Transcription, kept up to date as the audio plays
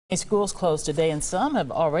Schools closed today, and some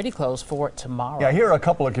have already closed for tomorrow. Yeah, here are a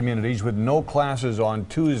couple of communities with no classes on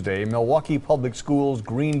Tuesday: Milwaukee Public Schools,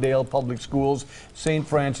 Greendale Public Schools, St.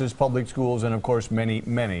 Francis Public Schools, and of course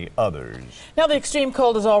many others. Now, the extreme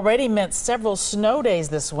cold has already meant several snow days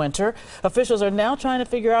this winter. Officials are now trying to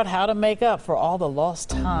figure out how to make up for all the lost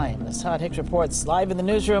time. As Todd Hicks reports live in the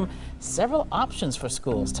newsroom, several options for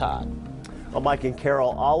schools. Todd. Well, Mike and Carol,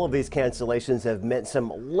 all of these cancellations have meant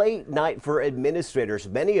some late night for administrators,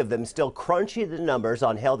 many of them still crunching the numbers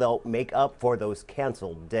on how they'll make up for those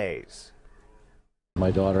canceled days.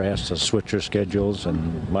 My daughter has to switch her schedules,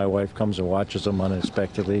 and my wife comes and watches them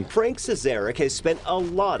unexpectedly. Frank Cesaric has spent a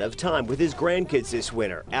lot of time with his grandkids this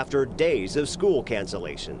winter after days of school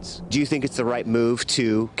cancellations. Do you think it's the right move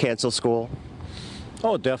to cancel school?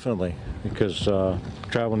 Oh, definitely, because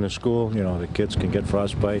traveling to school, you know, the kids can get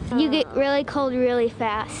frostbite. You get really cold really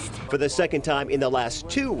fast. For the second time in the last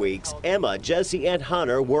 2 weeks, Emma, Jesse, and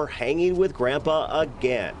Hunter were hanging with Grandpa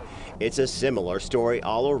again. It's a similar story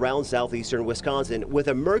all around southeastern Wisconsin, with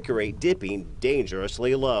a mercury dipping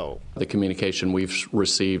dangerously low. The communication we've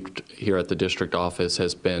received here at the district office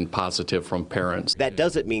has been positive from parents. That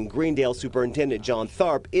doesn't mean Greendale Superintendent John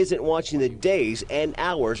Tharp isn't watching the days and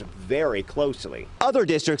hours very closely. Other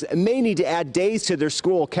districts may need to add days to their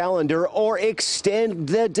school calendar or extend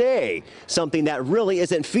the day, something that really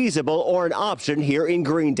isn't feasible or an option here in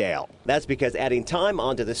Greendale. That's because adding time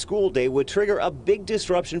onto the school day would trigger a big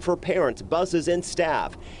disruption for parents, buses, and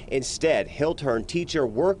staff. Instead, he'll turn teacher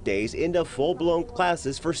work days into full-blown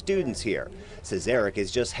classes for students here. Cesaric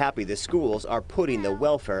is just happy the schools are putting the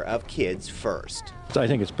welfare of kids first. I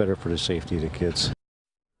think it's better for the safety of the kids.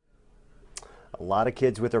 A lot of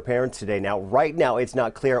kids with their parents today. Now, right now, it's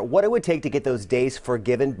not clear what it would take to get those days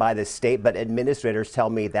forgiven by the state, but administrators tell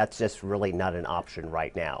me that's just really not an option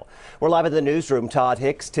right now. We're live at the newsroom. Todd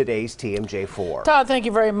Hicks, today's TMJ4. Todd, thank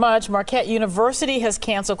you very much. Marquette University has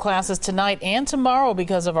canceled classes tonight and tomorrow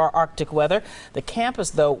because of our Arctic weather. The campus,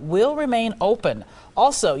 though, will remain open.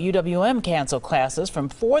 Also, UWM canceled classes from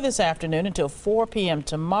 4 this afternoon until 4 p.m.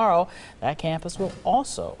 tomorrow. That campus will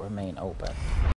also remain open.